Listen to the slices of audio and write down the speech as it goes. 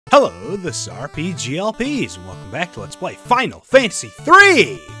Hello, this is RPGLPs, and welcome back to Let's Play Final Fantasy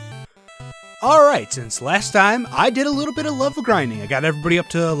III! Alright, since last time, I did a little bit of level grinding. I got everybody up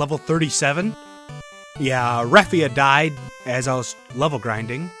to level 37. Yeah, Refia died as I was level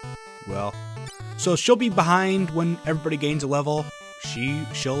grinding. Well, so she'll be behind when everybody gains a level.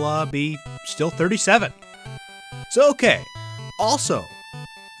 She'll be still 37. So, okay. Also,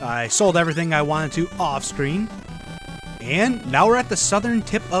 I sold everything I wanted to off-screen. And now we're at the southern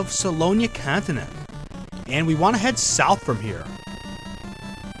tip of Salonia continent. And we want to head south from here.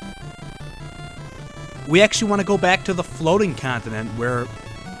 We actually want to go back to the floating continent where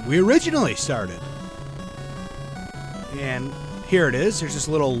we originally started. And here it is. There's this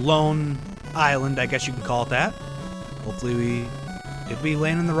little lone island, I guess you can call it that. Hopefully did we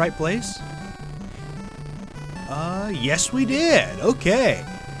land in the right place? Yes we did. Okay.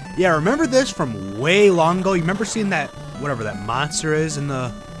 Yeah, remember this from way long ago? You remember seeing that, whatever that monster is in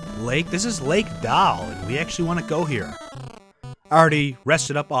the lake? This is Lake Dol, and we actually want to go here. I already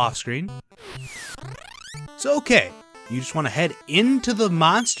rested up off screen. So, okay. You just want to head into the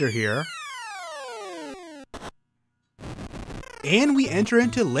monster here. And we enter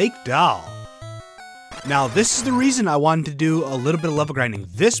into Lake Dol. Now, this is the reason I wanted to do a little bit of level grinding.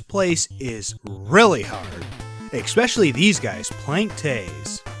 This place is really hard. Especially these guys, Plank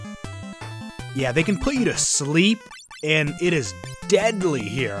Tays. Yeah, they can put you to sleep, and it is deadly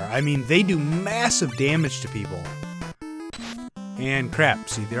here. I mean, they do massive damage to people. And crap,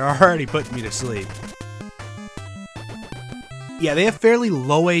 see, they're already putting me to sleep. Yeah, they have fairly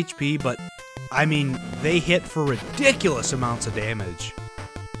low HP, but, I mean, they hit for ridiculous amounts of damage.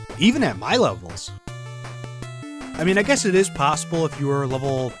 Even at my levels. I mean, I guess it is possible if you were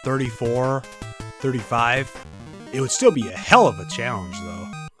level 34, 35. It would still be a hell of a challenge, though.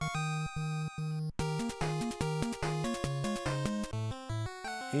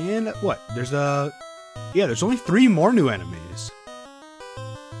 And what? There's only 3 more new enemies.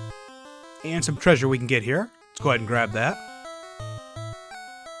 And some treasure we can get here. Let's go ahead and grab that.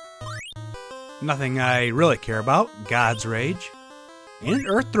 Nothing I really care about. God's Rage. And an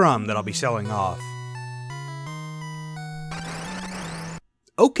Earth Drum that I'll be selling off.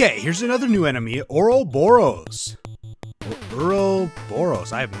 Okay, here's another new enemy, Ouroboros.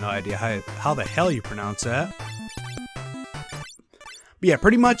 Ouroboros. I have no idea how the hell you pronounce that. But yeah,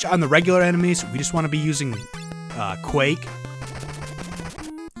 pretty much on the regular enemies, we just want to be using Quake.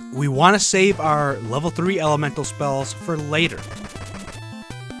 We want to save our level 3 elemental spells for later.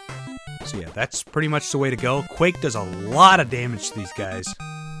 So yeah, that's pretty much the way to go. Quake does a lot of damage to these guys.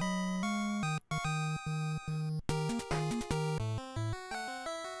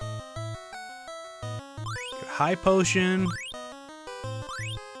 High potion.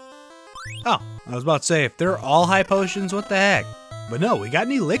 Oh, I was about to say, if they're all high potions, what the heck? But no, we got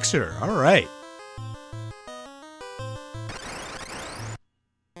an elixir. Alright.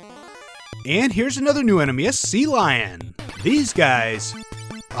 And here's another new enemy, a sea lion. These guys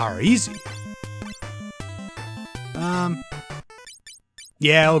are easy.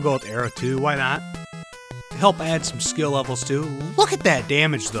 Yeah, we'll go with arrow too. Why not? Help add some skill levels too. Look at that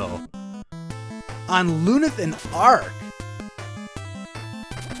damage though. On Luneth and Arc.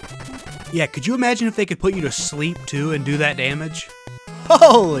 Yeah, could you imagine if they could put you to sleep too and do that damage?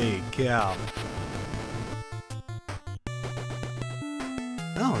 Holy cow.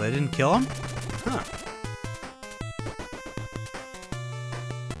 Oh, they didn't kill him? Huh.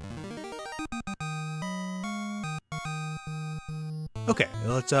 Okay,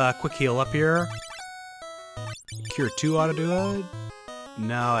 let's quick heal up here. Cure 2 ought to do it.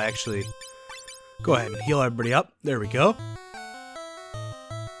 No, actually. Go ahead and heal everybody up. There we go.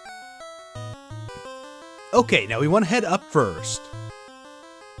 Okay, now we want to head up first.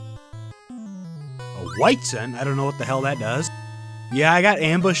 A white sun? I don't know what the hell that does. Yeah, I got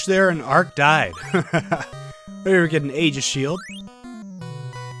ambushed there and Arc died. We're getting an Aegis Shield.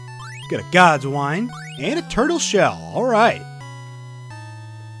 Get a God's Wine. And a Turtle Shell. Alright.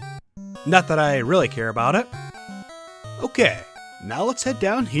 Not that I really care about it. Okay, now let's head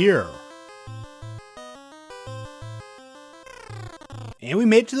down here. And we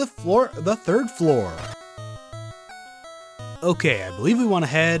made it to the 3rd floor. Okay, I believe we want to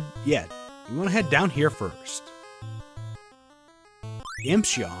head, we want to head down here first.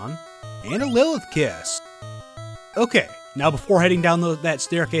 Impshion and a Lilith Kiss. Okay, now before heading down that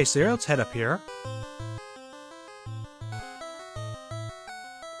staircase there, let's head up here.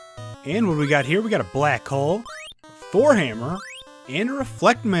 And what do we got here? We got a Black Hole, a Thor Hammer, and a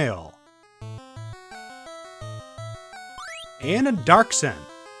Reflect Mail. And a Dark Scent.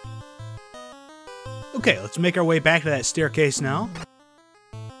 Okay, let's make our way back to that staircase now.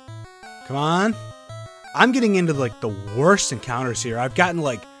 Come on. I'm getting into like the worst encounters here. I've gotten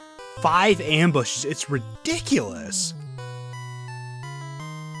like 5 ambushes. It's ridiculous.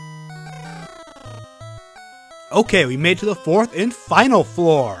 Okay, we made to the 4th and final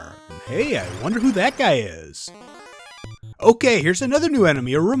floor. And hey, I wonder who that guy is. Okay, here's another new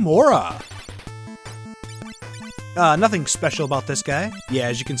enemy, a Remora. Nothing special about this guy. Yeah,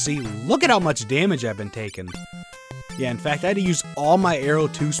 as you can see, look at how much damage I've been taking. Yeah, in fact, I had to use all my Arrow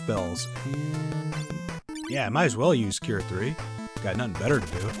 2 spells. And yeah, I might as well use Cure 3. Got nothing better to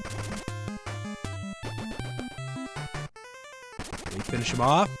do. Can we finish him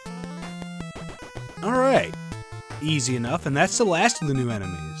off? Alright. Easy enough, and that's the last of the new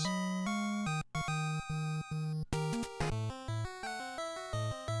enemies.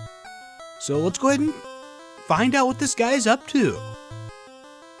 So let's go ahead and find out what this guy is up to.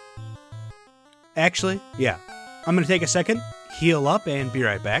 Actually, yeah. I'm going to take a second, heal up, and be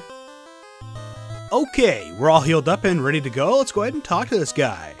right back. Okay, we're all healed up and ready to go. Let's go ahead and talk to this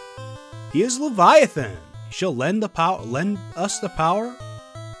guy. He is Leviathan. He shall lend us the power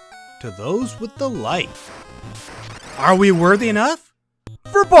to those with the light. Are we worthy enough?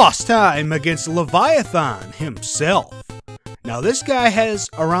 For boss time against Leviathan himself. Now this guy has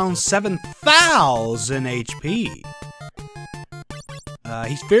around 7,000 HP.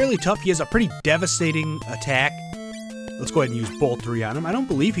 He's fairly tough. He has a pretty devastating attack. Let's go ahead and use Bolt 3 on him. I don't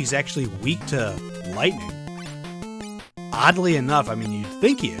believe he's actually weak to lightning. Oddly enough, I mean, you'd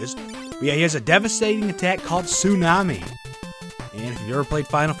think he is. But yeah, he has a devastating attack called Tsunami. And if you've ever played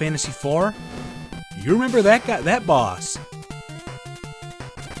Final Fantasy IV, you remember that boss.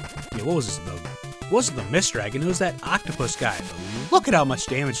 Yeah, what was his name? It wasn't the Mist Dragon, it was that octopus guy. But look at how much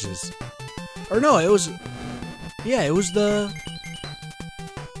damage it is. Or no, it was... Yeah, it was the...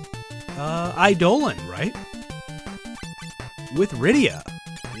 Eidolon, right? With Rydia.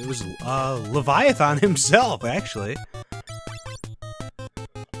 It was Leviathan himself, actually.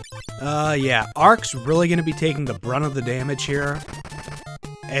 Yeah, Ark's really going to be taking the brunt of the damage here.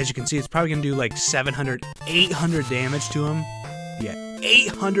 As you can see, it's probably going to do like 700, 800 damage to him. Yeah,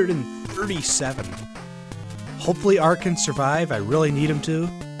 837. Hopefully Ark can survive. I really need him to.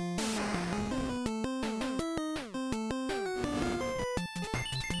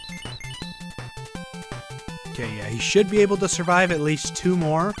 Okay, yeah, he should be able to survive at least 2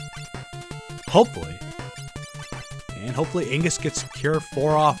 more. Hopefully. And hopefully Ingus gets Cure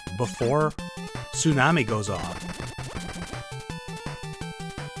 4 off before Tsunami goes off.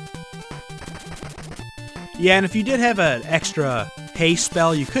 Yeah, and if you did have an extra haste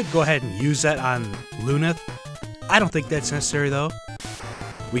spell, you could go ahead and use that on Luneth. I don't think that's necessary, though.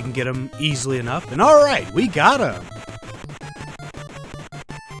 We can get him easily enough. And alright, we got him!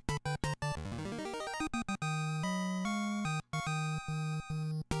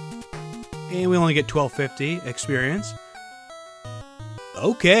 And we only get 1250 experience.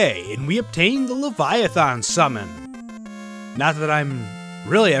 Okay, and we obtained the Leviathan summon. Not that I'm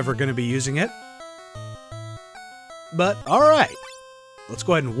really ever going to be using it. But, alright. Let's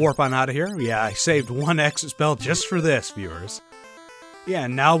go ahead and warp on out of here. Yeah, I saved 1 exit spell just for this, viewers. Yeah,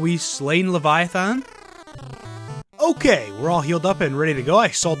 now we've slain Leviathan. Okay, we're all healed up and ready to go.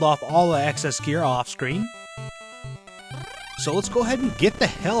 I sold off all the excess gear off screen. So let's go ahead and get the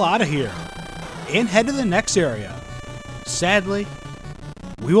hell out of here. And head to the next area. Sadly,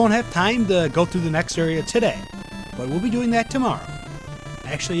 we won't have time to go through the next area today. But we'll be doing that tomorrow.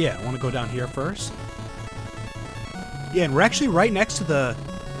 Actually, yeah, I want to go down here first. Yeah, and we're actually right next to the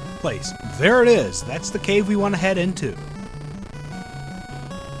place. There it is. That's the cave we want to head into.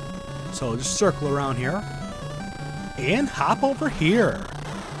 So just circle around here. And hop over here.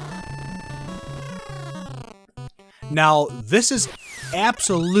 Now, this is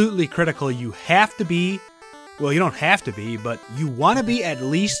absolutely critical. You have to be, well, you don't have to be, but you want to be at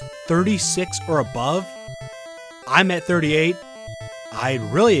least 36 or above. I'm at 38. I'd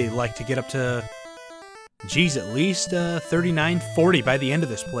really like to get up to, geez, at least 39, 40 by the end of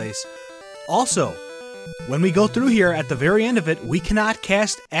this place. Also, when we go through here, at the very end of it, we cannot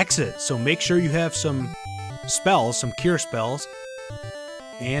cast Exit, so make sure you have some spells, some cure spells.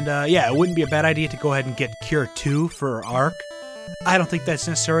 And yeah, it wouldn't be a bad idea to go ahead and get Cure 2 for Ark. I don't think that's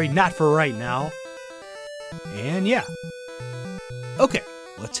necessary, not for right now. And yeah. Okay,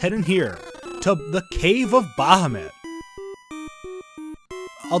 let's head in here to the Cave of Bahamut.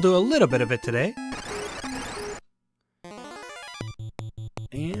 I'll do a little bit of it today.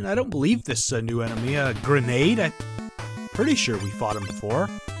 And I don't believe this new enemy, Grenade. I'm pretty sure we fought him before.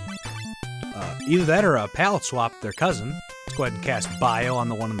 Either that or a palette swap, their cousin. Let's go ahead and cast Bio on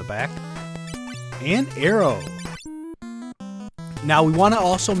the one in the back. And Arrow. Now we want to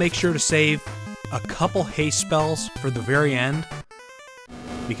also make sure to save a couple haste spells for the very end.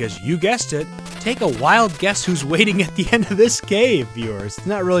 Because you guessed it, take a wild guess who's waiting at the end of this cave, viewers. It's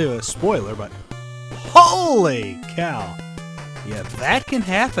not really a spoiler, but holy cow. Yeah, that can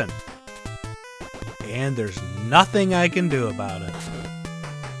happen. And there's nothing I can do about it.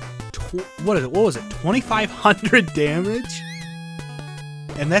 What is it? What was it? 2,500 damage?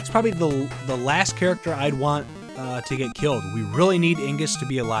 And that's probably the last character I'd want to get killed. We really need Ingus to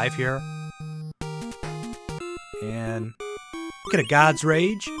be alive here. And look at a God's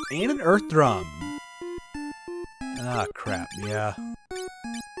Rage and an Earth Drum. Ah, crap, yeah.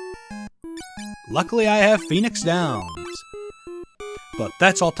 Luckily, I have Phoenix Downs. But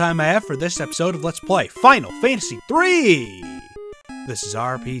that's all time I have for this episode of Let's Play Final Fantasy III. This is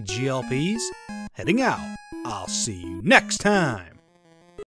RPGLPs, heading out. I'll see you next time.